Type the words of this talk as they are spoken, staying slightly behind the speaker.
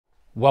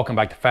Welcome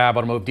back to Fab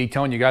Automotive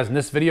Detailing, you guys. In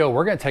this video,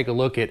 we're going to take a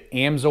look at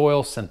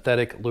Amsoil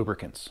synthetic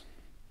lubricants.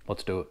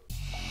 Let's do it.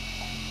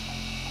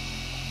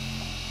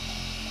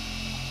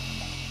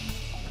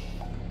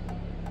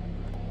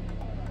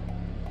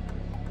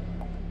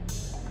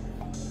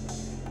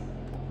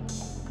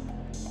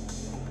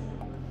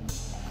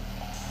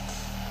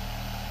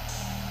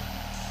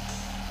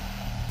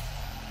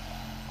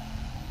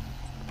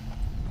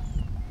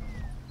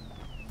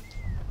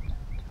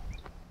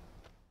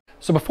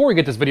 So before we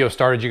get this video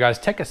started, you guys,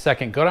 take a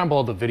second, go down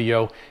below the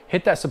video,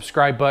 hit that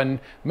subscribe button,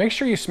 make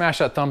sure you smash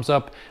that thumbs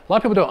up. A lot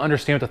of people don't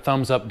understand what the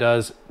thumbs up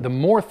does. The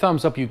more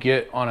thumbs up you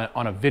get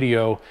on a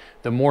video,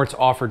 the more it's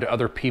offered to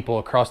other people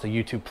across the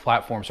YouTube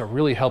platform. So it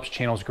really helps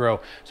channels grow.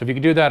 So if you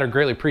could do that, I'd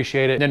greatly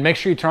appreciate it. And then make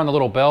sure you turn on the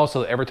little bell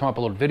so that every time I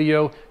upload a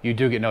video, you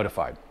do get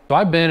notified. So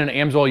I've been an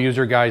Amsoil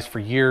user, guys, for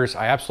years.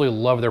 I absolutely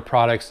love their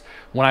products.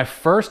 When I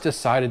first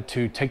decided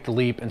to take the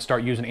leap and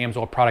start using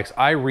Amsoil products,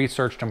 I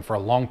researched them for a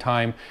long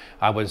time.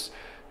 I was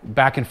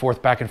back and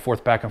forth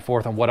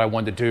on what I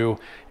wanted to do.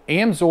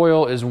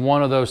 Amsoil is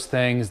one of those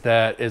things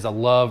that is a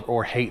love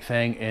or hate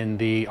thing in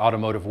the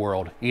automotive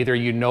world. Either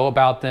you know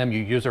about them, you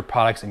use their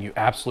products and you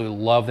absolutely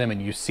love them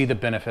and you see the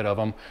benefit of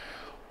them,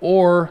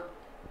 or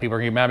people are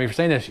gonna get mad at me for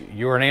saying this,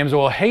 you're an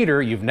Amsoil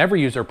hater, you've never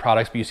used their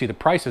products, but you see the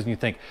prices and you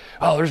think,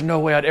 oh, there's no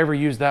way I'd ever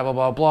use that, blah,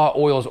 blah, blah,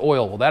 oil is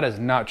oil. Well, that is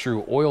not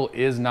true. Oil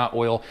is not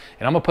oil.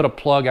 And I'm gonna put a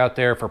plug out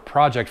there for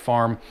Project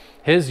Farm.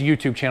 His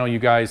YouTube channel, you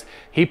guys,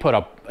 he put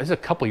up, this is a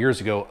couple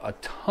years ago, a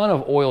ton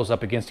of oils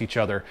up against each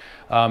other.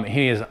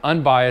 He is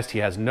unbiased, he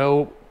has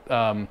no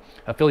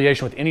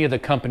affiliation with any of the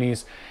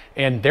companies.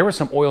 And there were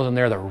some oils in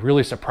there that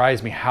really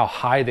surprised me how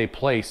high they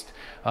placed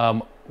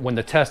when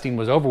the testing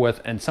was over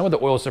with, and some of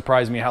the oils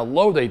surprised me how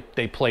low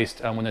they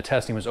placed when the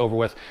testing was over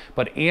with.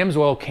 But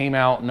Amsoil came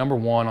out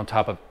 #1 on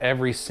top of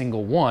every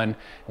single one.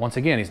 Once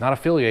again, he's not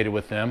affiliated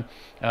with them,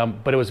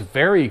 but it was a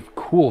very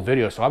cool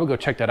video, so I would go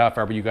check that out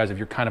for you guys if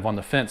you're kind of on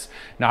the fence.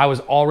 Now, I was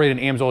already an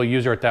Amsoil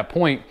user at that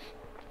point,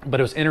 but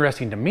it was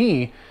interesting to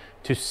me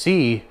to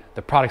see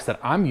the products that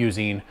I'm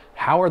using,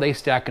 how are they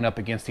stacking up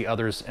against the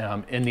others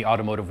in the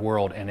automotive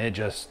world, and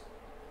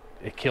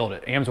it killed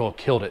it. Amsoil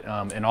killed it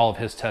in all of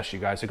his tests, you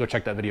guys, so go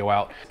check that video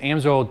out.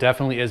 Amsoil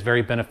definitely is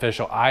very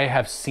beneficial. I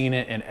have seen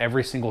it in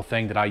every single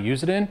thing that I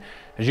use it in.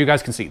 As you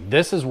guys can see,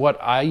 this is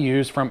what I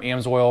use from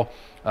Amsoil.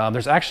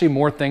 There's actually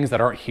more things that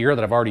aren't here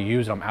that I've already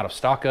used, I'm out of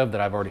stock of,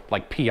 that I've already,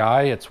 like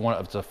PI, it's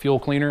a fuel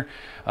cleaner.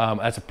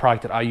 That's a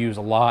product that I use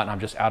a lot, and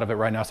I'm just out of it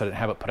right now, so I didn't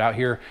have it put out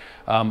here.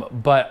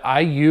 But I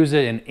use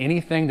it in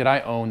anything that I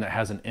own that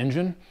has an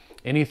engine.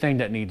 Anything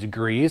that needs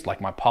grease,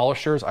 like my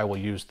polishers, I will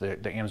use the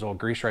Amsoil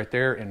grease right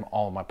there in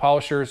all of my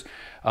polishers.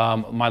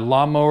 My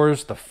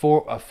lawnmowers, the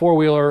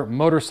four-wheeler,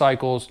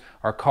 motorcycles,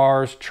 our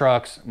cars,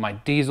 trucks, my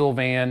diesel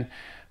van.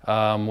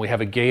 We have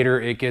a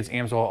Gator, it gets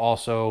Amsoil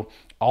also.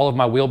 All of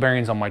my wheel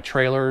bearings on my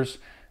trailers,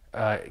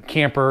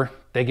 camper,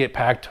 they get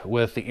packed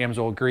with the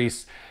Amsoil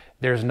grease.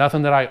 There's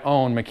nothing that I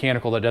own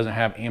mechanical that doesn't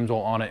have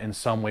Amsoil on it in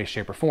some way,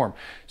 shape, or form.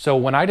 So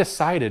when I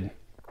decided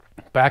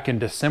back in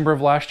December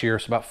of last year,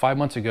 so about 5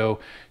 months ago,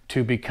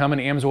 to become an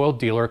Amsoil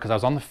dealer, because I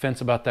was on the fence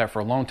about that for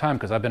a long time,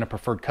 because I've been a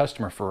preferred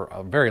customer for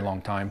a very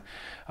long time.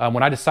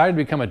 When I decided to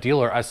become a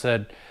dealer, I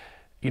said,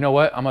 you know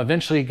what, I'm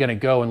eventually going to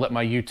go and let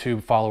my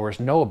YouTube followers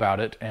know about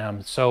it.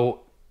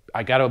 So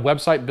I got a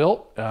website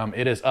built.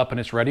 It is up and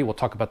it's ready. We'll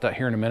talk about that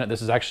here in a minute.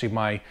 This is actually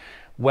my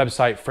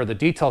website for the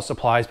detail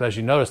supplies, but as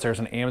you notice, there's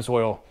an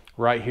Amsoil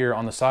right here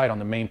on the side on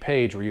the main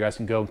page where you guys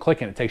can go and click,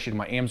 and it takes you to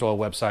my Amsoil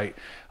website,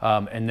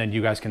 and then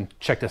you guys can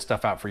check this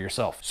stuff out for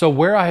yourself. So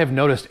where I have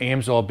noticed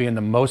Amsoil being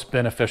the most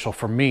beneficial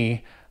for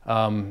me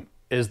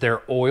is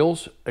their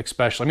oils,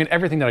 especially. I mean,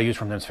 everything that I use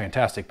from them is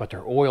fantastic, but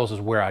their oils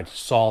is where I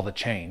saw the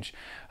change.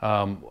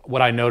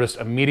 What I noticed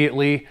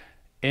immediately,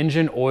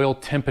 engine oil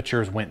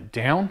temperatures went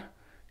down,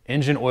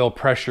 engine oil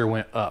pressure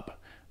went up.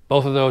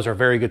 Both of those are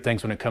very good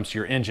things when it comes to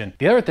your engine.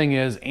 The other thing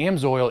is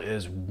Amsoil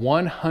is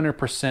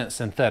 100%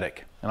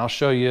 synthetic. And I'll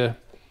show you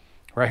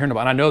right here in the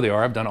bottom. I know they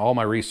are, I've done all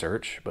my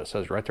research, but it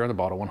says right there on the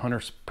bottom,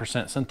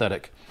 100%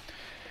 synthetic.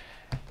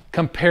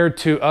 Compared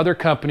to other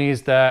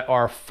companies that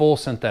are full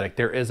synthetic,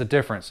 there is a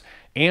difference.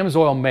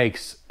 Amsoil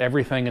makes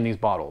everything in these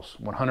bottles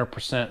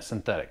 100%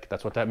 synthetic.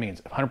 That's what that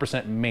means,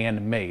 100%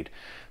 man-made.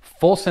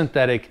 Full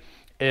synthetic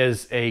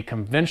is a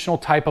conventional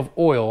type of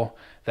oil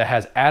that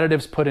has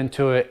additives put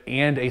into it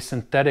and a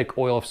synthetic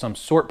oil of some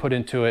sort put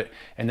into it,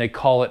 and they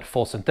call it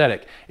full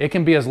synthetic. It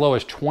can be as low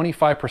as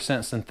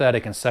 25%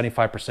 synthetic and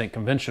 75%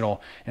 conventional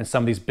in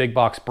some of these big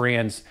box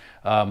brands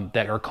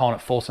that are calling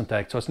it full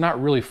synthetic. So it's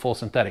not really full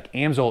synthetic.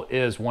 Amsoil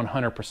is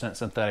 100%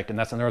 synthetic, and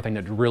that's another thing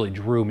that really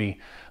drew me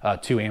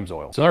to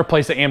Amsoil. So another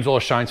place that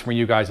Amsoil shines for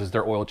you guys is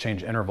their oil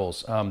change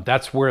intervals.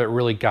 That's where it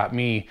really got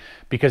me,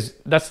 because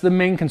that's the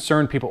main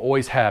concern people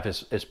always have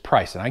is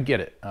price, and I get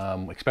it,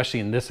 especially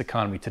in this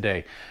economy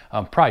today.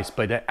 Price,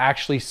 but it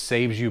actually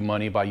saves you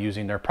money by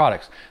using their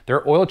products.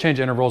 Their oil change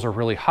intervals are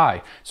really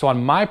high. So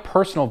on my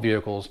personal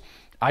vehicles,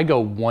 I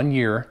go 1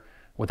 year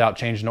without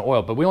changing the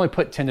oil. But we only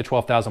put 10 to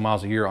 12,000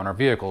 miles a year on our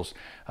vehicles.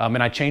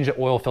 And I change the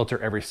oil filter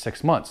every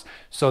 6 months.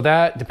 So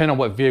that, depending on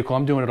what vehicle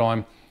I'm doing it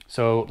on,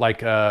 so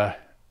like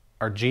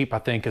our Jeep, I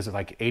think, is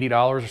like $80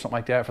 or something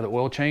like that for the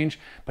oil change,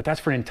 but that's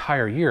for an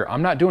entire year.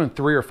 I'm not doing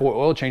 3 or 4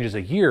 oil changes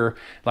a year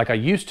like I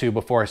used to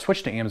before I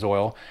switched to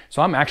Amsoil.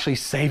 So I'm actually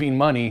saving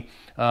money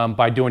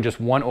by doing just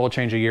 1 oil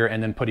change a year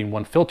and then putting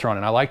 1 filter on.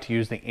 And I like to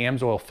use the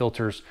Amsoil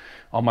filters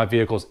on my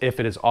vehicles if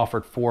it is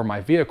offered for my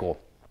vehicle.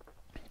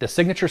 The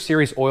Signature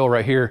Series oil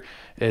right here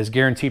is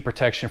guaranteed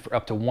protection for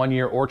up to 1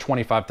 year or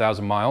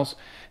 25,000 miles.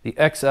 The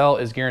XL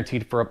is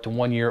guaranteed for up to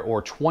 1 year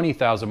or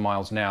 20,000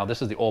 miles now.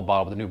 This is the old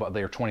bottle, but the new bottle,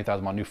 they are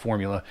 20,000 mile new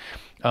formula.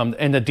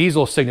 And the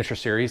diesel Signature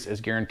Series is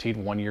guaranteed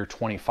 1 year,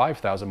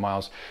 25,000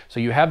 miles. So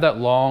you have that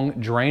long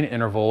drain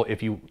interval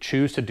if you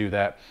choose to do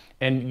that.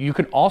 And you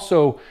can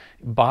also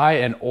buy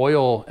an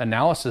oil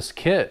analysis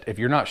kit. If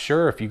you're not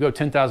sure, if you go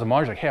 10,000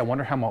 miles, you're like, hey, I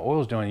wonder how my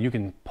oil's doing. You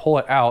can pull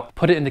it out,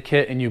 put it in the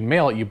kit, and you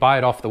mail it. You buy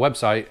it off the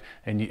website,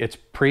 and it's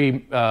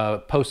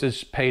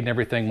postage paid and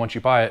everything once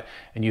you buy it,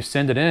 and you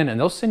send it in, and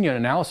they'll send you an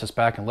analysis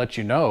back and let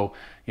you know,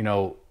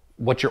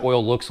 what your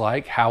oil looks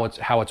like, how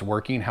it's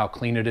working, how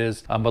clean it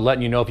is, but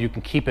letting you know if you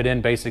can keep it in,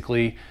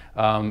 basically,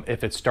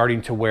 if it's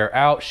starting to wear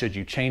out, should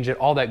you change it,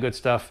 all that good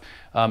stuff.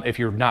 If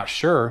you're not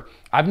sure,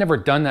 I've never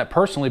done that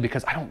personally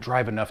because I don't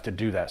drive enough to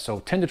do that.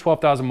 So 10 to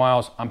 12,000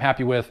 miles, I'm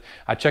happy with.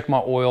 I check my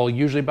oil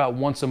usually about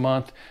once a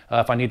month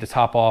if I need to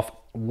top off.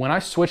 When I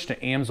switched to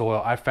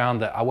Amsoil, I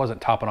found that I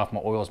wasn't topping off my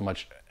oil as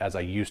much as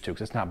I used to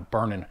because it's not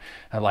burning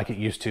like it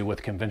used to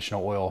with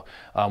conventional oil,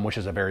 which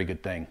is a very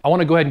good thing. I want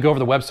to go ahead and go over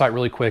the website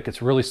really quick.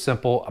 It's really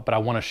simple, but I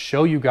want to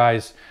show you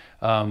guys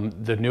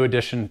the new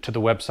addition to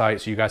the website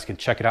so you guys can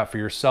check it out for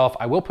yourself.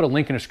 I will put a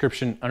link in the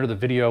description under the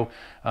video.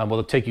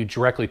 Will take you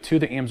directly to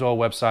the Amsoil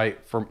website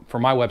for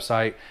my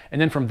website.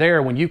 And then from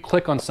there, when you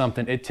click on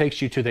something, it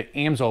takes you to the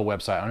Amsoil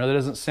website. I know that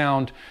doesn't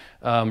sound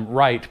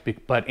right,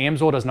 but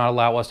Amsoil does not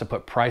allow us to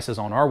put prices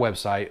on our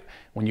website.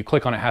 When you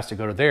click on it, it has to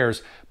go to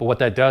theirs. But what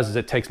that does is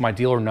it takes my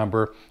dealer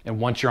number, and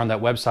once you're on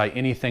that website,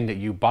 anything that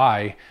you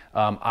buy,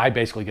 I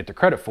basically get the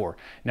credit for.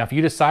 Now, if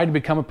you decide to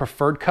become a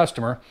preferred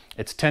customer,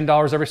 it's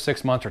 $10 every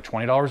 6 months or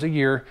 $20 a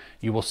year.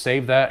 You will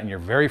save that in your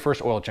very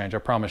first oil change, I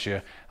promise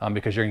you,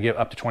 because you're gonna get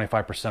up to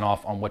 25%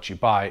 off on what you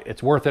buy.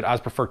 It's worth it as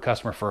preferred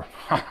customer for,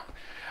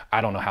 I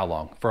don't know how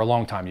long, for a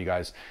long time, you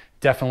guys.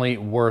 Definitely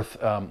worth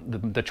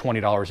the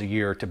 $20 a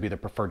year to be the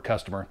preferred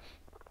customer.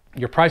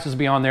 Your prices will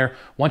be on there.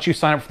 Once you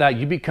sign up for that,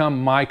 you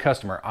become my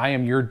customer. I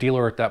am your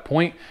dealer at that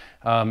point.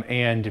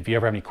 And if you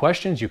ever have any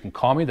questions, you can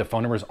call me. The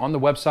phone number is on the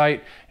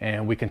website,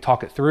 and we can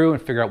talk it through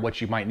and figure out what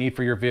you might need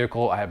for your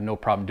vehicle. I have no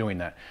problem doing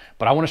that.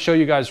 But I want to show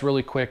you guys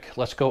really quick.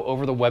 Let's go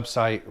over the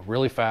website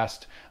really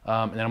fast.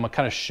 And then I'm gonna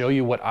kind of show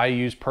you what I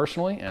use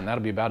personally, and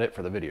that'll be about it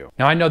for the video.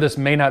 Now, I know this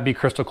may not be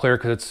crystal clear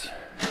because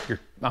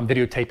I'm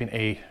videotaping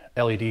a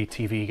LED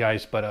TV,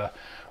 guys, but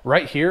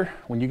right here,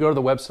 when you go to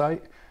the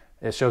website,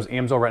 it shows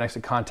Amsoil right next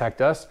to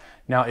Contact Us.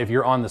 Now, if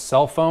you're on the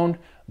cell phone,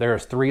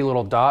 there's 3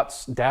 little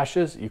dots,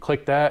 dashes. You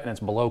click that, and it's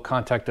below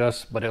Contact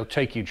Us, but it'll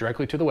take you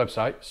directly to the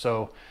website.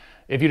 So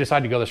if you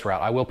decide to go this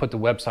route, I will put the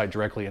website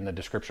directly in the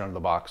description under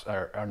the box,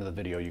 or under the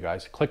video, you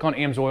guys. Click on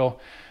Amsoil.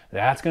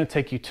 That's gonna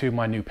take you to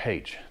my new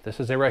page. This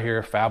is it right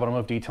here, Fab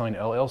Automotive Detailing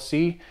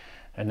LLC,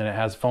 and then it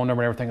has phone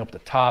number and everything up at the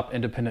top,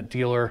 independent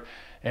dealer.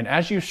 And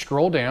as you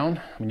scroll down,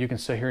 I mean, you can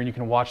sit here and you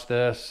can watch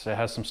this. It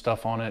has some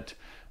stuff on it,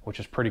 which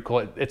is pretty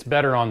cool. It's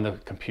better on the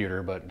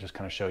computer, but just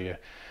kind of show you.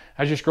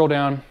 As you scroll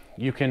down,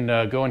 you can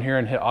go in here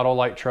and hit auto,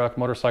 light truck,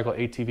 motorcycle,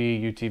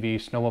 ATV, UTV,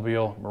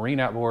 snowmobile, marine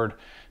outboard,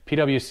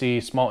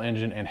 PWC, small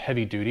engine, and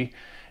heavy duty.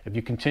 If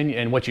you continue,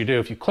 and what you do,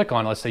 if you click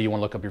on, let's say you want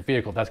to look up your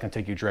vehicle, that's going to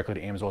take you directly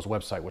to Amsoil's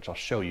website, which I'll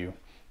show you.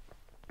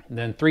 And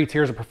then 3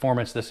 tiers of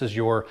performance. This is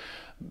your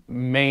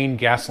main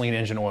gasoline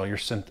engine oil, your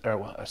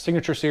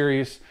Signature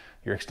Series,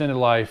 your extended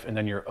life, and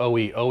then your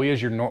OE. OE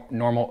is your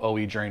normal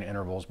OE drain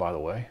intervals, by the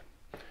way.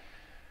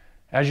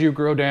 As you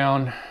grow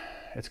down,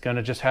 it's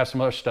gonna just have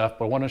some other stuff,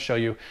 but I want to show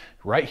you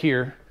right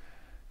here,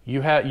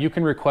 you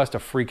can request a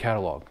free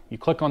catalog. You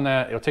click on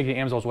that, it'll take you to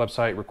Amsoil's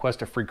website,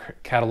 request a free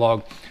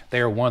catalog. They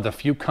are one of the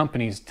few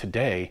companies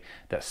today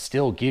that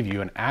still give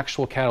you an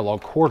actual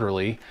catalog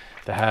quarterly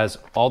that has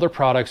all their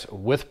products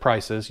with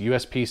prices,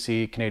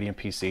 USPC, Canadian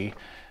PC,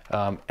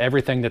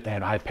 everything that they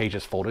had. I have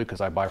pages folded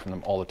because I buy from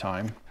them all the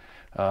time.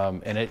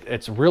 And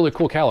it's a really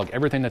cool catalog.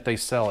 Everything that they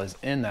sell is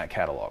in that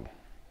catalog.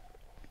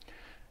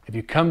 If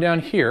you come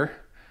down here,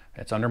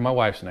 it's under my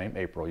wife's name,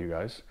 April, you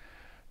guys.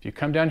 If you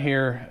come down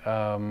here,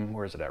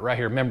 where is it at? Right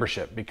here,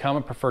 membership, become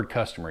a preferred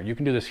customer. You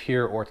can do this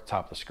here or at the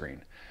top of the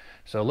screen.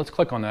 So let's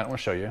click on that. I want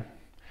to show you.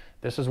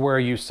 This is where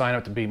you sign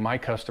up to be my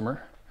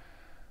customer,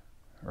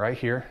 right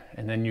here,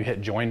 and then you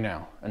hit join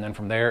now. And then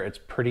from there, it's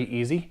pretty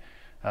easy.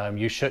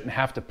 You shouldn't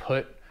have to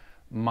put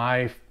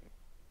my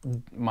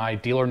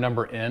dealer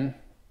number in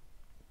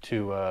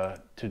to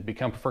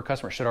become preferred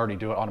customer. It should already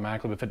do it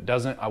automatically, but if it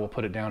doesn't, I will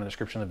put it down in the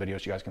description of the video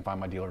so you guys can find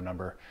my dealer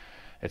number.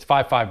 It's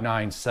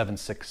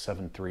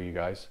 559-7673, you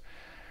guys.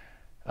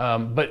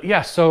 But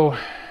yeah, so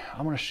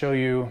I'm gonna show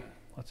you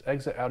let's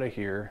exit out of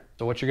here.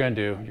 So what you're gonna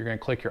do, you're gonna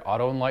click your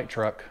auto and light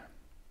truck.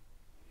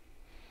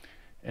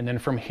 And then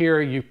from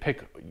here, you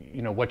pick,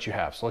 you know, what you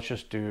have. So let's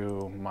just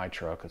do my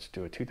truck. Let's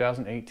do a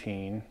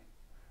 2018.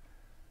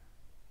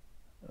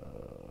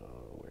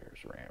 Where's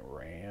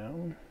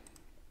Ram?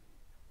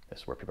 This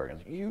is where people are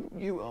going to say,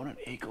 you own an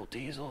Eco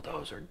Diesel,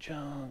 those are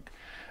junk.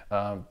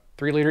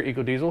 3-liter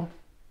Eco Diesel.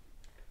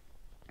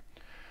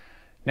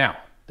 Now,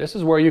 this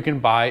is where you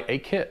can buy a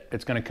kit.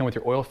 It's going to come with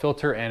your oil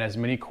filter and as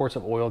many quarts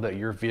of oil that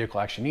your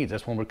vehicle actually needs.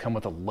 This one would come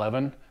with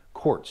 11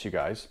 quarts, you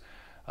guys,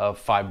 of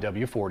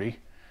 5W40.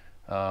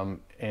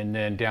 And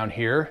then down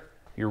here,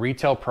 your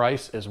retail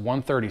price is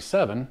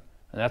 $137, and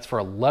that's for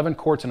 11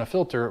 quarts and a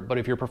filter. But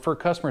if you're a preferred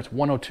customer, it's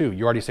 $102.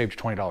 You already saved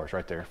your $20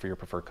 right there for your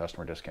preferred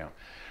customer discount.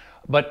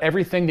 But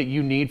everything that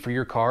you need for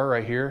your car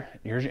right here,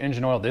 here's your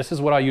engine oil. This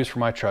is what I use for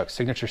my truck,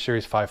 Signature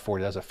Series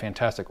 540. That's a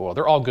fantastic oil.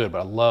 They're all good, but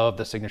I love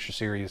the Signature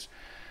Series.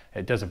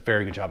 It does a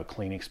very good job of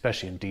cleaning,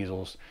 especially in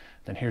diesels.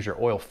 Then here's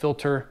your oil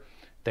filter.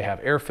 They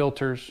have air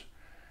filters.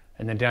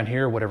 And then down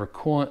here, whatever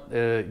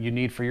coolant you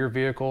need for your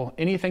vehicle,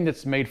 anything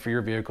that's made for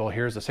your vehicle,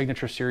 here's the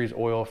Signature Series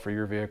oil for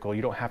your vehicle.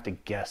 You don't have to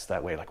guess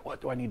that way. Like,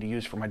 what do I need to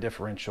use for my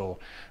differential?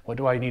 What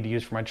do I need to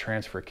use for my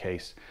transfer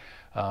case?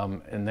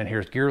 And then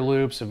here's gear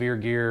lube, severe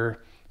gear.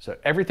 So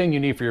everything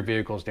you need for your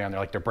vehicle is down there,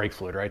 like their brake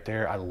fluid right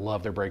there. I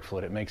love their brake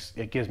fluid.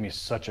 It gives me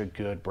such a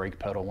good brake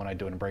pedal when I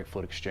do a brake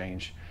fluid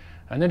exchange.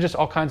 And then just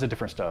all kinds of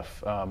different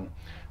stuff.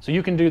 So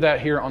you can do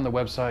that here on the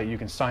website. You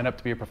can sign up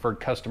to be a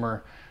preferred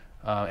customer.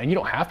 And you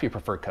don't have to be a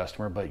preferred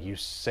customer, but you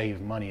save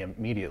money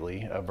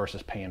immediately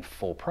versus paying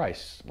full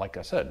price. Like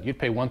I said, you'd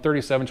pay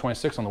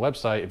 $137.26 on the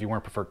website if you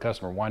weren't a preferred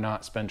customer. Why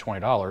not spend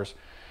 $20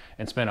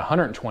 and spend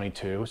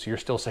 $122? So you're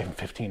still saving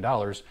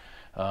 $15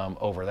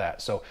 over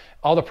that. So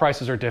all the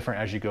prices are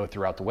different as you go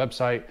throughout the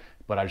website,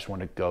 but I just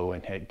want to go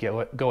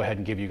ahead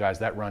and give you guys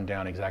that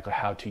rundown exactly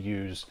how to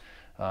use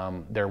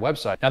their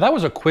website. Now that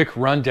was a quick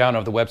rundown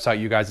of the website,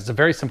 you guys. It's a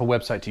very simple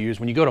website to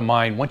use. When you go to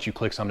mine, once you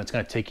click something, it's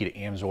going to take you to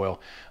Amsoil.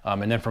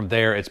 And then from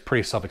there, it's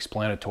pretty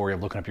self-explanatory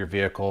of looking up your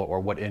vehicle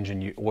or what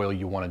engine oil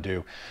you want to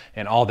do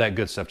and all that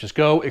good stuff. Just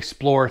go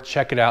explore,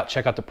 check it out,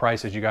 check out the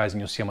prices, you guys,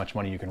 and you'll see how much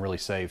money you can really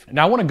save.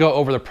 Now I want to go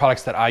over the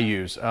products that I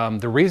use.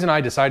 The reason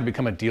I decided to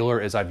become a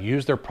dealer is I've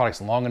used their products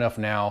long enough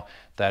now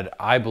that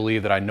I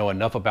believe that I know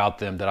enough about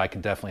them that I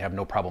can definitely have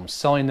no problem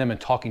selling them and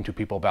talking to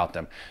people about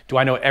them. Do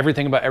I know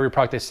everything about every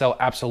product they sell?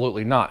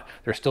 Absolutely not.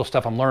 There's still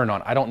stuff I'm learning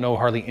on. I don't know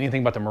hardly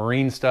anything about the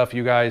marine stuff,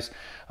 you guys,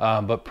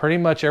 but pretty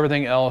much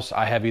everything else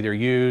I have either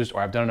used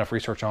or I've done enough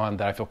research on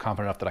that I feel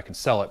confident enough that I can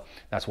sell it.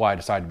 That's why I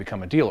decided to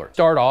become a dealer.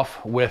 Start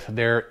off with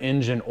their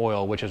engine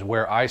oil, which is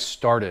where I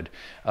started.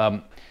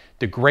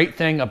 The great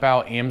thing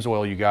about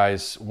Amsoil, you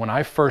guys, when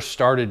I first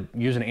started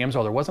using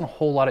Amsoil, there wasn't a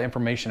whole lot of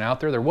information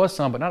out there. There was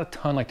some, but not a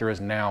ton like there is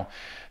now.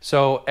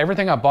 So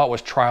everything I bought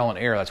was trial and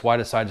error. That's why I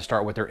decided to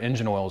start with their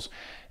engine oils.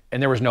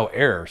 And there was no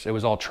errors. It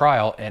was all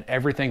trial and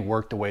everything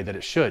worked the way that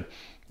it should.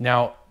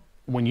 Now,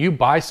 when you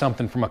buy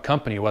something from a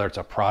company, whether it's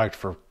a product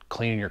for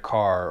cleaning your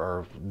car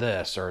or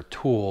this or a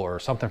tool or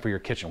something for your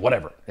kitchen,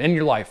 whatever, in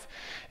your life,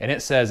 and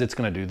it says it's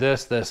gonna do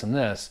this, this, and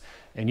this,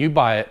 and you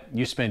buy it,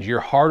 you spend your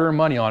hard-earned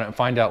money on it and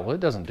find out, well, it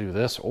doesn't do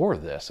this or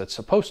this. It's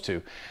supposed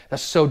to.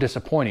 That's so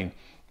disappointing.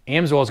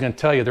 Amsoil is going to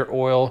tell you their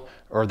oil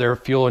or their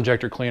fuel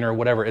injector cleaner or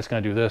whatever, it's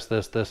going to do this,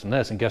 this, this, and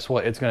this. And guess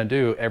what? It's going to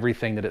do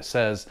everything that it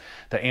says,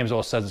 that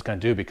Amsoil says it's going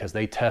to do, because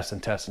they test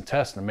and test and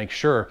test and make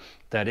sure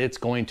that it's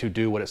going to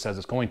do what it says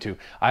it's going to.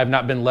 I have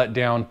not been let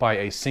down by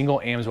a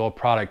single Amsoil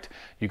product,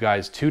 you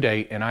guys, to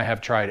date, and I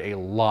have tried a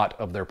lot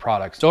of their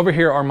products. So over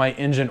here are my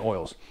engine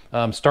oils.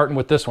 Starting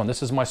with this one.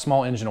 This is my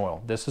small engine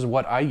oil. This is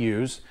what I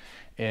use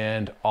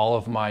in all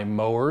of my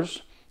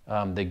mowers.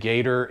 The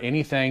Gator,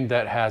 anything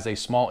that has a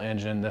small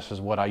engine, this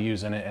is what I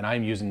use in it, and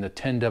I'm using the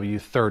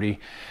 10W30,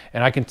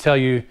 and I can tell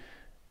you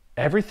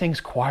everything's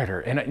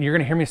quieter, and you're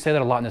gonna hear me say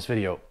that a lot in this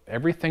video.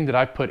 Everything that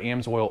I put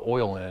Amsoil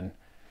oil in,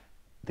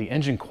 the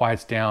engine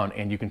quiets down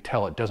and you can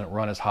tell it doesn't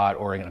run as hot,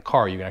 or in a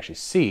car you can actually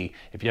see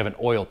if you have an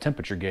oil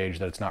temperature gauge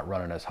that it's not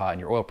running as hot and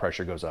your oil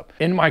pressure goes up.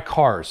 In my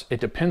cars, it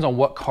depends on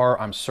what car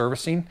I'm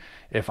servicing.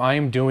 If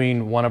I'm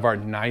doing one of our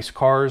nice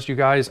cars, you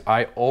guys,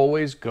 I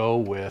always go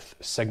with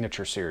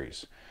Signature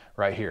Series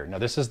right here. Now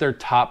this is their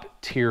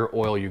top tier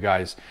oil, you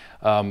guys.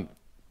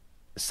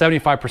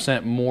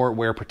 75% more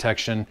wear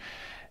protection.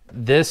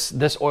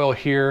 This oil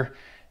here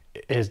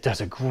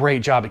does a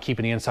great job at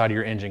keeping the inside of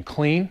your engine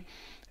clean.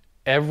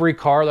 Every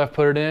car that I've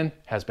put it in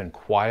has been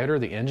quieter.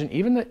 The engine,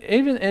 even the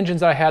engines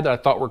that I had that I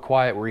thought were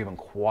quiet were even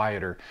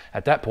quieter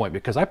at that point,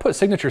 because I put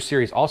Signature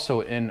Series also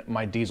in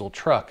my diesel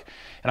truck.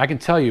 And I can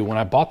tell you, when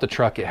I bought the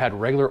truck, it had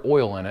regular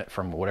oil in it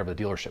from whatever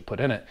the dealership put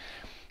in it.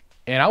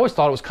 And I always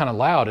thought it was kind of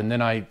loud, and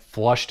then I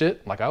flushed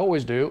it like I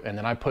always do, and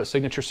then I put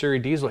Signature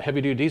Series diesel, heavy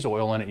duty diesel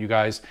oil in it, you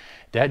guys.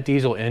 That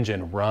diesel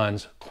engine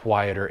runs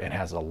quieter and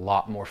has a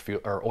lot more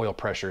fuel or oil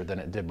pressure than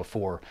it did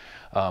before.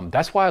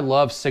 That's why I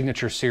love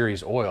Signature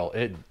Series oil.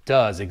 It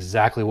does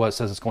exactly what it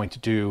says it's going to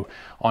do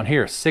on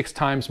here. 6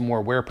 times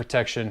more wear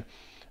protection.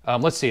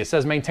 Let's see, it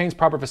says maintains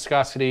proper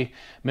viscosity,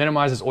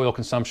 minimizes oil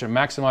consumption,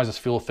 maximizes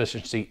fuel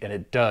efficiency, and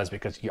it does,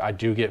 because I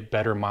do get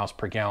better miles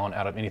per gallon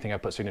out of anything I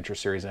put Signature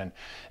Series in.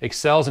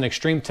 Excels in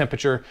extreme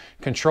temperature,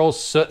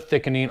 controls soot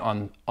thickening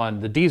on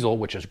the diesel,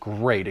 which is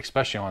great,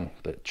 especially on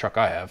the truck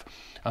I have.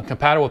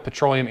 Compatible with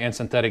petroleum and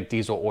synthetic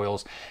diesel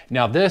oils.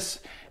 Now this,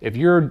 if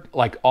you're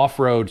like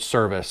off-road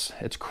service,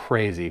 it's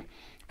crazy.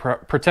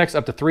 Protects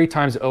up to 3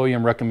 times the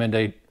OEM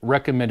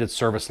recommended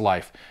service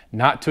life,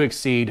 not to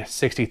exceed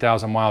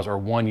 60,000 miles or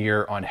 1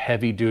 year on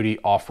heavy duty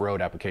off-road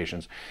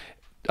applications.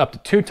 Up to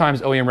 2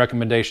 times OEM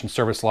recommendation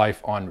service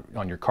life on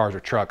your cars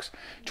or trucks,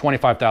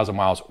 25,000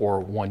 miles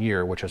or 1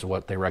 year, which is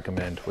what they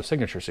recommend with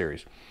Signature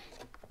Series.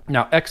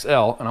 Now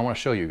XL, and I want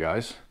to show you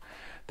guys,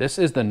 this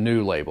is the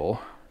new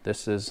label.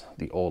 This is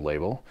the old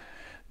label.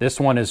 This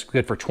one is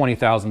good for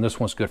 20,000. This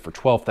one's good for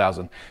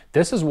 12,000.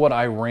 This is what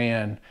I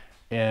ran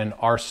in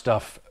our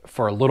stuff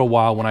for a little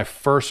while. When I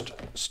first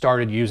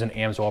started using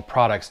Amsoil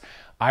products,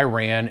 I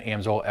ran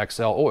Amsoil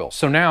XL oil.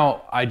 So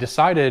now I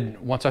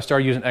decided, once I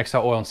started using XL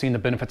oil and seeing the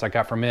benefits I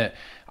got from it,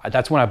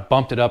 that's when I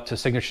bumped it up to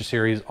Signature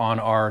Series on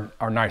our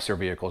nicer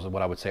vehicles,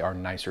 what I would say are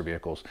nicer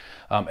vehicles.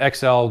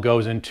 XL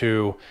goes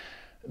into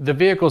the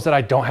vehicles that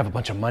I don't have a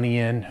bunch of money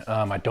in.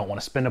 I don't want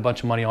to spend a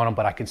bunch of money on them,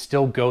 but I can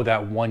still go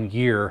that 1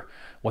 year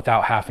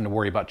without having to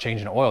worry about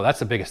changing oil. That's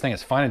the biggest thing,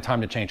 is finding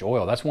time to change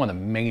oil. That's one of the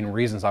main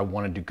reasons I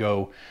wanted to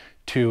go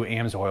to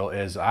Amsoil,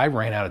 is I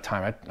ran out of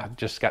time. I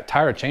just got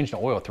tired of changing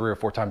oil 3 or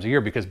 4 times a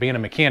year, because being a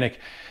mechanic,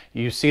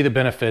 you see the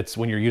benefits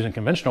when you're using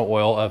conventional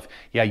oil of,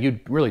 yeah, you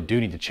really do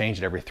need to change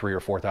it every 3,000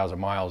 or 4,000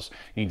 miles.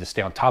 You need to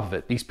stay on top of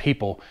it. These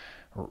people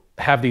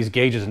have these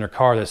gauges in their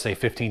car that say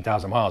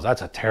 15,000 miles.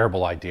 That's a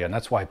terrible idea, and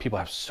that's why people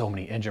have so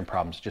many engine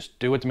problems. Just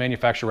do what the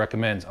manufacturer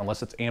recommends.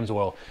 Unless it's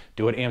Amsoil,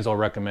 do what Amsoil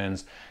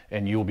recommends,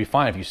 and you will be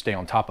fine if you stay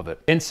on top of it.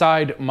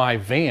 Inside my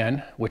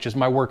van, which is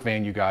my work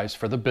van, you guys,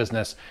 for the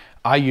business,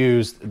 I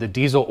use the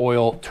diesel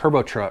oil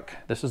turbo truck.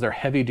 This is their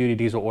heavy duty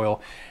diesel oil.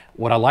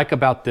 What I like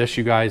about this,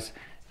 you guys,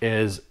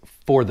 is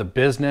for the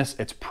business,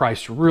 it's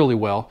priced really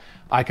well.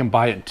 I can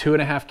buy it in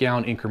 2.5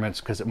 gallon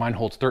increments, because mine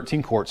holds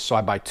 13 quarts. So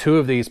I buy 2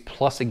 of these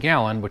plus a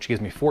gallon, which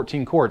gives me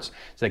 14 quarts.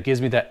 So that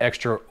gives me that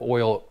extra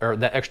oil, or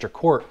that extra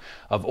quart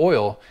of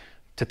oil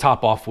to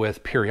top off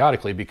with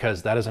periodically,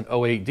 because that is an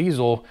 08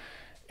 diesel.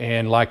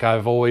 And like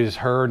I've always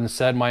heard and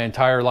said my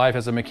entire life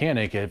as a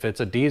mechanic, if it's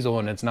a diesel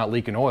and it's not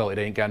leaking oil, it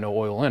ain't got no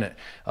oil in it.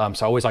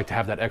 So I always like to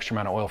have that extra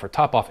amount of oil for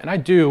top off. And I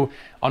do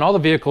on all the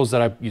vehicles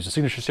that I use the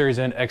Signature Series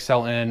in,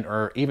 XL in,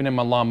 or even in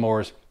my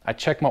lawnmowers. I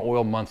check my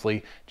oil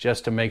monthly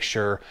just to make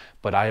sure,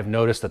 but I have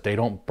noticed that they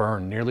don't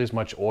burn nearly as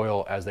much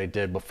oil as they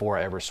did before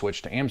I ever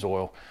switched to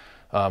Amsoil.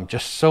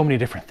 Just so many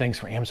different things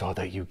from Amsoil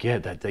that you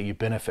get that you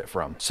benefit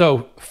from.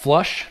 So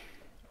flush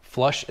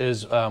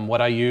is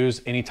what I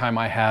use anytime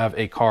I have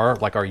a car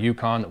like our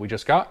Yukon that we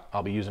just got.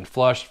 I'll be using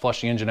flush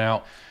the engine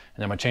out, and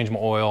then I'm gonna change my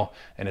oil,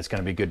 and it's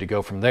gonna be good to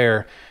go from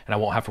there, and I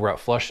won't have to worry about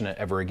flushing it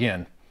ever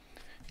again.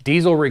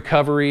 Diesel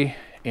recovery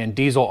and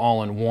diesel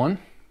all-in-one.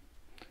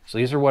 So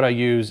these are what I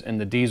use in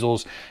the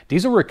diesels.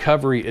 Diesel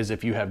recovery is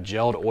if you have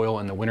gelled oil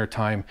in the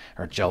wintertime,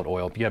 or gelled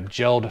oil, if you have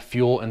gelled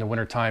fuel in the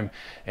wintertime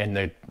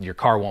and your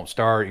car won't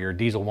start, your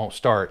diesel won't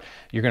start,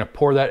 you're gonna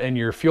pour that in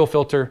your fuel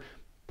filter,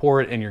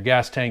 pour it in your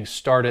gas tank,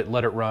 start it,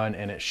 let it run,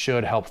 and it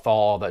should help thaw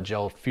all that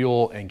gelled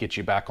fuel and get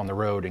you back on the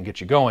road and get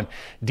you going.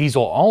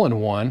 Diesel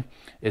all-in-one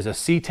is a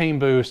cetane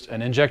boost,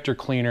 an injector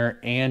cleaner,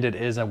 and it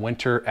is a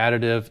winter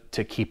additive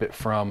to keep it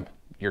from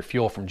your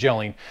fuel from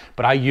gelling,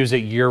 but I use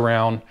it year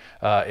round.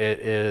 It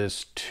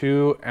is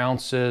 2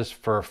 ounces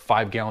for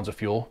 5 gallons of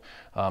fuel,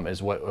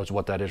 is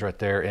what that is right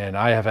there. And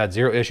I have had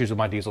 0 issues with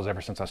my diesels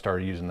ever since I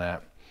started using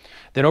that.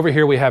 Then over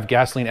here we have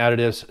gasoline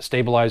additives.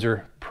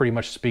 Stabilizer pretty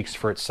much speaks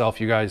for itself,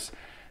 you guys.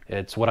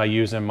 It's what I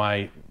use in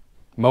my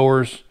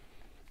mowers,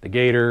 the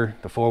Gator,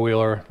 the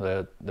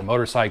 4-wheeler, the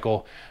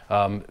motorcycle,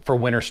 for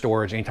winter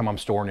storage, anytime I'm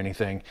storing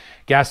anything.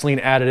 Gasoline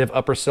additive,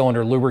 upper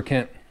cylinder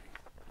lubricant.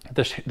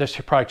 This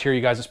product here,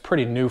 you guys, is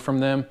pretty new from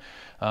them.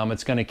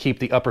 It's going to keep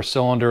the upper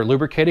cylinder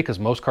lubricated, because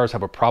most cars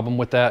have a problem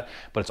with that,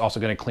 but it's also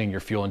going to clean your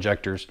fuel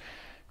injectors.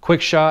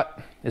 Quick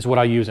Shot is what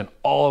I use in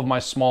all of my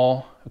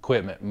small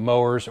equipment,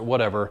 mowers or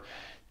whatever,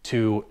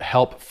 to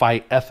help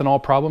fight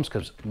ethanol problems,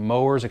 because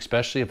mowers,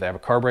 especially if they have a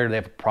carburetor, they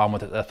have a problem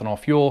with ethanol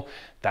fuel.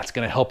 That's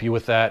going to help you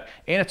with that.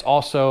 And it's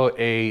also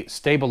a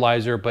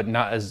stabilizer, but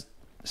not as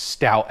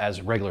stout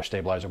as regular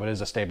stabilizer, but it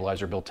is a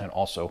stabilizer built in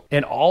also.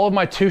 In all of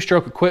my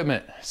 2-stroke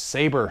equipment,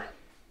 Sabre,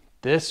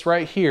 this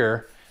right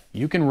here,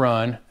 you can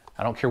run,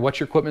 I don't care what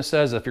your equipment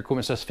says. If your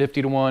equipment says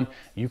 50 to 1,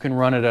 you can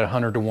run it at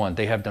 100 to 1.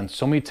 They have done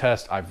so many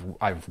tests.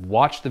 I've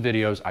watched the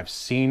videos. I've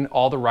seen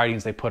all the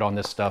writings they put on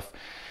this stuff.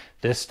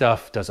 This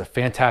stuff does a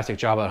fantastic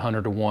job at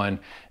 100 to 1.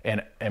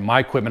 And my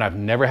equipment, I've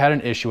never had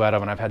an issue out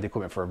of, and I've had the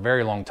equipment for a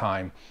very long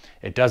time.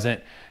 It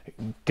doesn't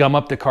gum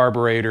up the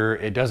carburetor.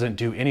 It doesn't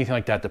do anything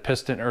like that. The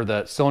piston or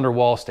the cylinder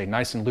walls stay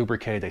nice and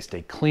lubricated. They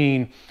stay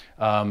clean.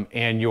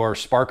 And your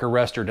spark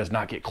arrestor does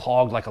not get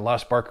clogged like a lot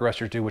of spark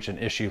arrestors do, which is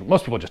an issue.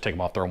 Most people just take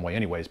them off, throw them away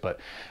anyways. But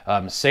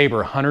Sabre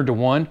 100 to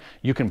 1,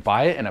 you can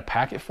buy it in a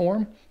packet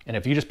form. And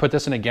if you just put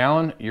this in a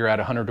gallon, you're at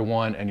 100 to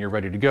 1 and you're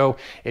ready to go.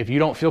 If you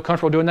don't feel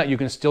comfortable doing that, you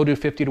can still do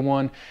 50 to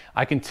 1.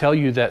 I can tell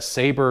you that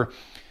Sabre,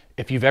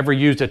 if you've ever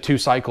used a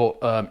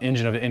 2-cycle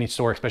engine of any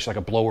sort, especially like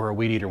a blower or a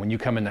weed eater, when you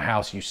come in the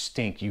house, you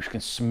stink. You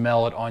can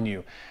smell it on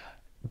you.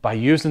 By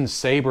using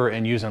Sabre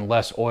and using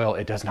less oil,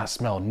 it does not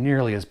smell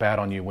nearly as bad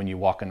on you when you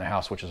walk in the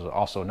house, which is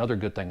also another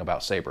good thing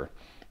about Sabre.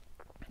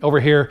 Over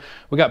here,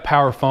 we got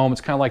Power Foam. It's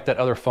kind of like that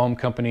other foam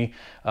company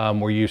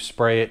where you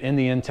spray it in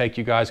the intake.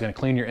 You guys are gonna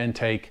clean your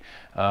intake.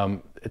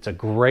 It's a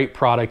great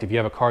product if you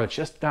have a car that's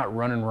just not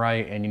running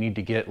right and you need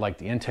to get like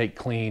the intake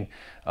clean.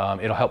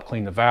 It'll help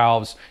clean the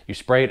valves. You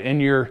spray it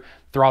in your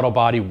throttle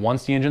body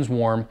once the engine's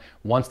warm.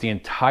 Once the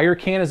entire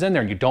can is in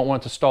there and you don't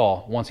want it to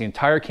stall, once the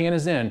entire can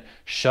is in,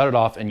 shut it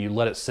off and you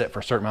let it sit for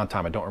a certain amount of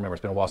time. I don't remember,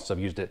 it's been a while since I've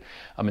used it.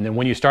 And then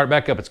when you start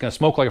back up, it's gonna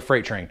smoke like a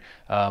freight train,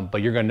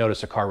 but you're gonna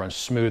notice the car runs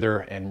smoother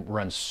and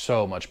runs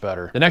so much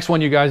better. The next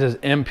one, you guys, is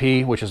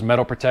MP, which is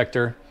metal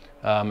protector.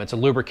 It's a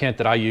lubricant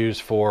that I use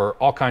for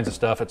all kinds of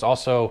stuff. It's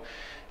also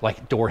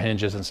like door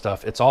hinges and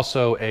stuff. It's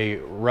also a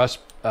rust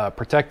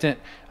protectant.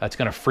 It's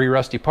gonna free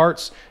rusty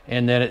parts,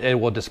 and then it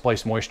will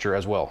displace moisture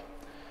as well.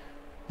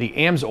 The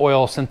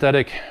Amsoil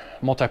synthetic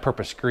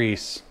multi-purpose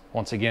grease,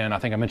 once again, I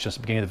think I mentioned this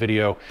at the beginning of the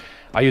video,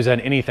 I use that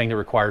in anything that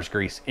requires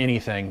grease,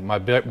 anything. My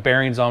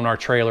bearings on our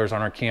trailers,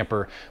 on our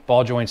camper,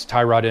 ball joints,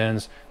 tie rod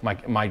ends,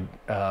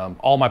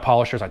 all my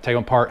polishers, I take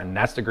them apart and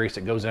that's the grease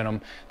that goes in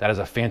them. That is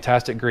a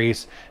fantastic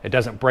grease. It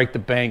doesn't break the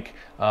bank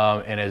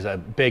and is a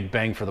big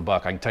bang for the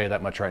buck. I can tell you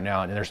that much right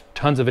now. And there's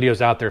tons of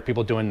videos out there of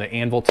people doing the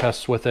anvil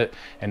tests with it,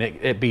 and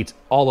it beats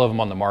all of them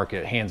on the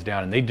market, hands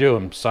down. And they do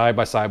them side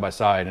by side by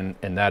side,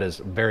 and that is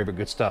very, very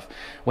good stuff.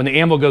 When the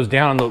anvil goes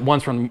down, the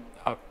ones from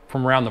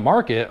around the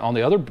market, on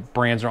the other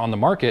brands are on the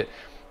market,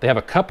 they have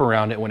a cup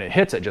around it. When it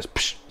hits it, just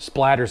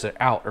splatters it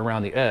out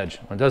around the edge.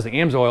 When it does the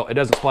Amsoil, it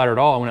doesn't splatter at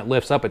all. And when it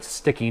lifts up, it's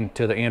sticking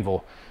to the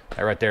anvil.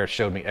 That right there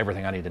showed me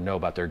everything I need to know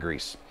about their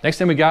grease. Next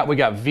thing we got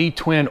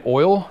V-twin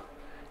oil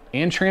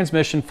and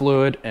transmission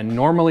fluid. And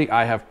normally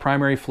I have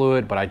primary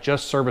fluid, but I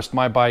just serviced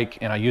my bike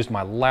and I used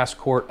my last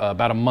quart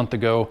about a month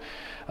ago.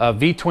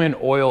 V-twin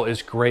oil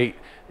is great,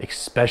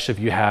 especially if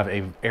you have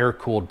a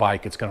air-cooled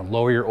bike. It's gonna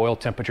lower your oil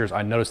temperatures.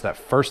 I noticed that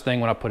first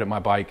thing when I put it in my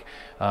bike.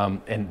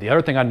 And the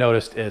other thing I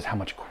noticed is how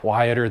much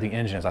quieter the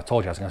engine is. I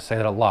told you I was gonna say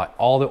that a lot.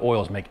 All the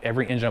oils make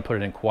every engine I put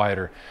it in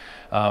quieter.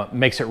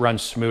 Makes it run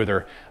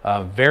smoother.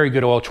 Very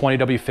good oil,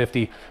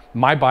 20W50.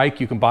 My bike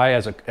you can buy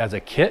as a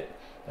kit.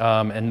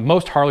 And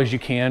most Harleys you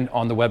can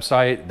on the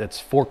website. That's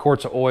 4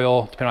 quarts of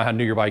oil, depending on how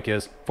new your bike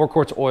is. 4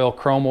 quarts of oil,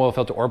 chrome oil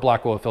filter or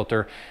black oil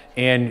filter,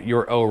 and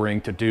your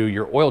O-ring to do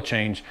your oil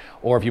change.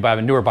 Or if you buy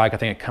a newer bike, I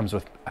think it comes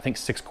with,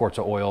 6 quarts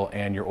of oil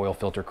and your oil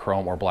filter,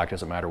 chrome or black,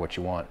 doesn't matter what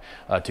you want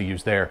to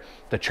use there.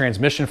 The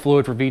transmission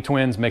fluid for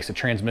V-twins makes the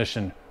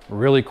transmission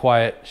really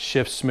quiet,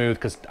 shifts smooth,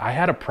 because I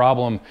had a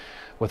problem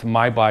with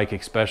my bike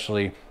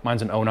especially.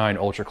 Mine's an 09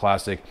 Ultra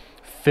Classic.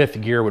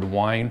 5th gear would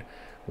whine.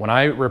 When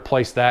I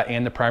replaced that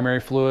and the primary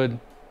fluid,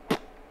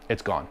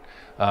 it's gone.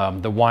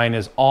 The whine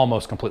is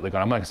almost completely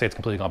gone. I'm not gonna say it's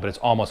completely gone, but it's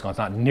almost gone. It's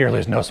not nearly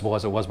as noticeable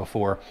as it was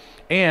before.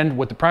 And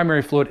with the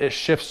primary fluid, it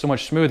shifts so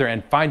much smoother,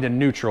 and finding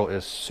neutral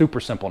is super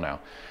simple now.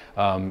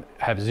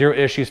 Have zero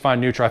issues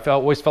finding neutral.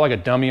 Always felt like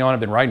a dummy on it. I've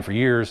been riding for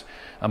years.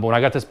 But when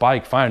I got this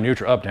bike, finding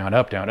neutral, up, down,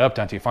 up, down, up,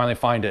 down, till you finally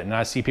find it. And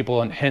I see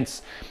people in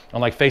hints on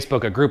like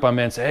Facebook, a group I'm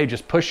in, say, hey,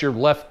 just push your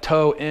left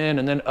toe in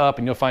and then up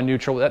and you'll find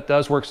neutral. That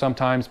does work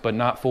sometimes, but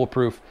not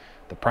foolproof.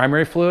 The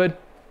primary fluid,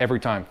 every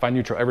time, find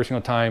neutral every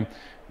single time.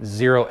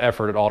 Zero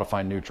effort at all to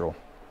find neutral.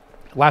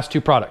 Last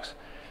 2 products,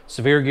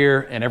 Severe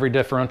Gear and every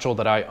differential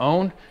that I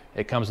own,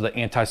 it comes with an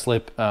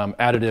anti-slip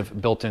additive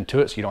built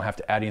into it, so you don't have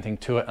to add anything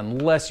to it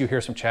unless you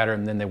hear some chatter,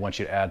 and then they want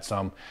you to add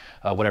some,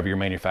 whatever your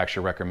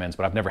manufacturer recommends.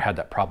 But I've never had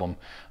that problem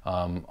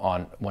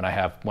when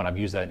I've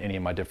used that in any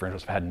of my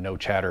differentials. I've had no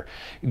chatter.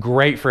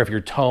 Great for if you're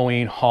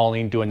towing,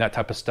 hauling, doing that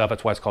type of stuff.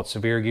 That's why it's called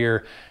Severe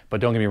Gear. But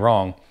don't get me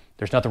wrong,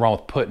 there's nothing wrong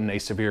with putting a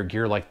severe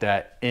gear like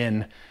that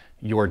in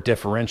your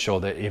differential,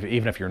 that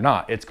even if you're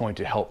not, it's going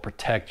to help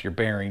protect your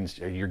bearings,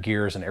 your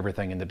gears, and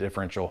everything in the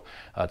differential.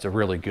 It's a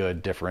really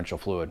good differential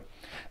fluid.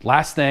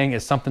 Last thing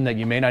is something that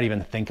you may not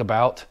even think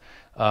about,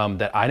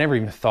 that I never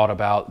even thought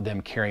about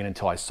them carrying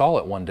until I saw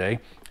it one day,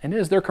 and it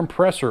is their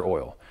compressor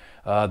oil.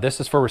 This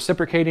is for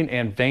reciprocating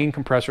and vane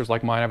compressors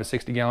like mine. I have a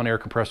 60-gallon air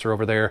compressor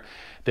over there.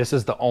 This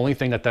is the only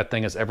thing that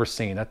thing has ever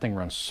seen. That thing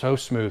runs so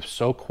smooth,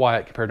 so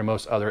quiet compared to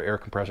most other air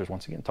compressors.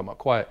 Once again, talking about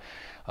quiet.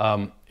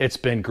 It's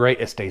been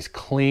great. It stays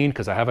clean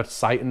because I have a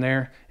site in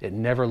there. It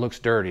never looks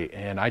dirty,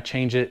 and I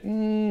change it.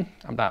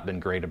 I've not been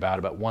great about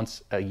it, but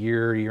once a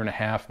year and a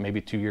half,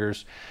 maybe 2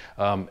 years.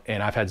 And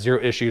I've had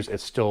zero issues.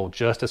 It's still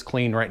just as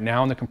clean right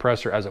now in the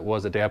compressor as it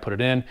was the day I put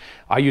it in.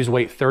 I use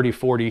weight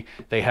 30-40.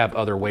 They have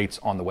other weights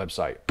on the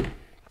website.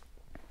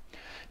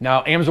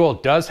 Now,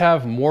 Amsoil does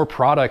have more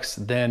products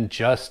than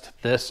just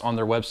this on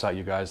their website,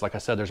 you guys. Like I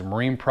said, there's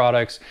marine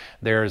products,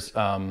 there's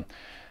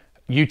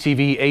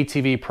UTV,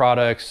 ATV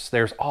products,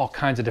 there's all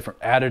kinds of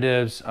different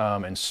additives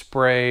and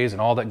sprays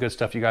and all that good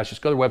stuff. You guys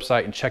just go to their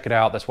website and check it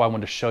out. That's why I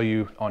wanted to show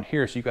you on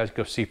here so you guys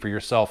go see for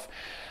yourself.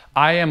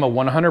 I am a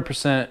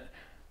 100%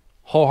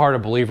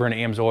 wholehearted believer in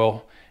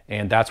Amsoil,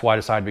 and that's why I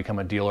decided to become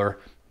a dealer.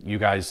 You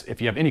guys,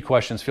 if you have any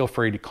questions, feel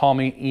free to call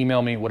me,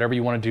 email me, whatever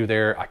you want to do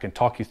there. I can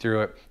talk you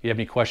through it. If you have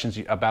any questions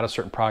about a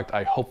certain product,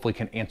 I hopefully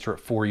can answer it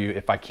for you.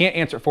 If I can't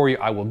answer it for you,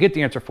 I will get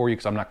the answer for you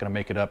because I'm not going to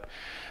make it up.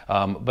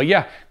 But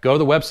yeah, go to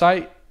the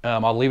website.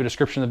 I'll leave a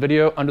description of the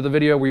video under the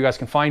video where you guys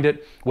can find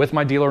it with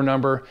my dealer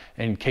number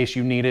in case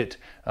you need it.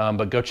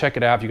 But go check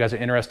it out. If you guys are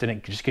interested in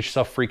it, just get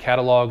yourself a free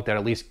catalog that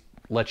at least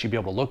lets you be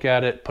able to look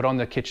at it, put on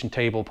the kitchen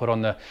table, put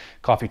on the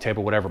coffee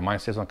table, whatever. Mine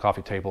stays on the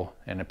coffee table,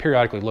 and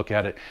periodically look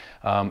at it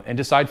and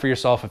decide for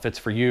yourself if it's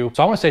for you.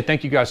 So I want to say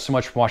thank you guys so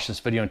much for watching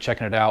this video and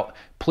checking it out.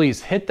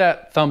 Please hit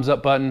that thumbs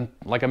up button.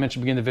 Like I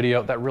mentioned at the beginning of the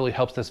video, that really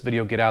helps this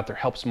video get out there,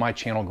 helps my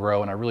channel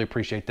grow, and I really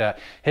appreciate that.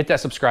 Hit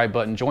that subscribe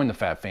button, join the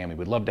Fab family.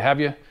 We'd love to have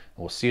you, and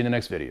we'll see you in the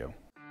next video.